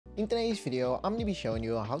In today's video, I'm going to be showing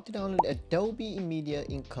you how to download Adobe Media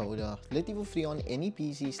Encoder literally for free on any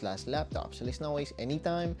PC/laptop. So let's not waste any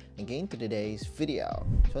time and get into today's video.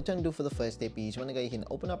 So what you want to do for the first step is you want to go ahead and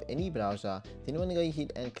open up any browser. Then you want to go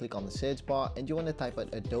ahead and click on the search bar and you want to type out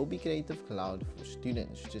Adobe Creative Cloud for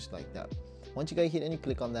Students, just like that. Once you go ahead and you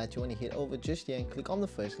click on that, you want to head over just here and click on the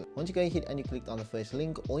first link. Once you go ahead and you click on the first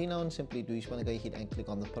link, all you now simply do is you want to go ahead and click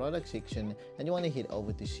on the product section and you want to head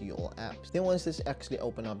over to see all apps. Then once this actually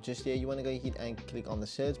open up just here, you want to go ahead and click on the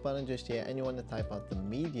search button just here and you want to type out the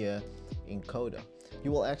Media Encoder.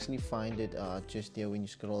 You will actually find it just here. When you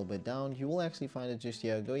scroll a bit down, you will actually find it just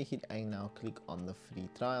here. Go ahead and now click on the free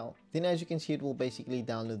trial. Then as you can see, it will basically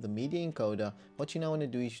download the Media Encoder. What you now want to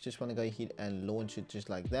do is you just want to go ahead and launch it just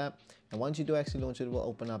like that. And once you do actually launch it, it will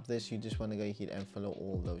open up this. You just want to go ahead and follow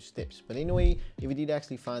all those steps. But anyway, if you did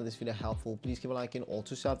actually find this video helpful, please give a like and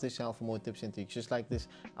also subscribe to this channel for more tips and tricks just like this.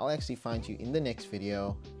 I'll actually find you in the next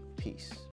video. Peace.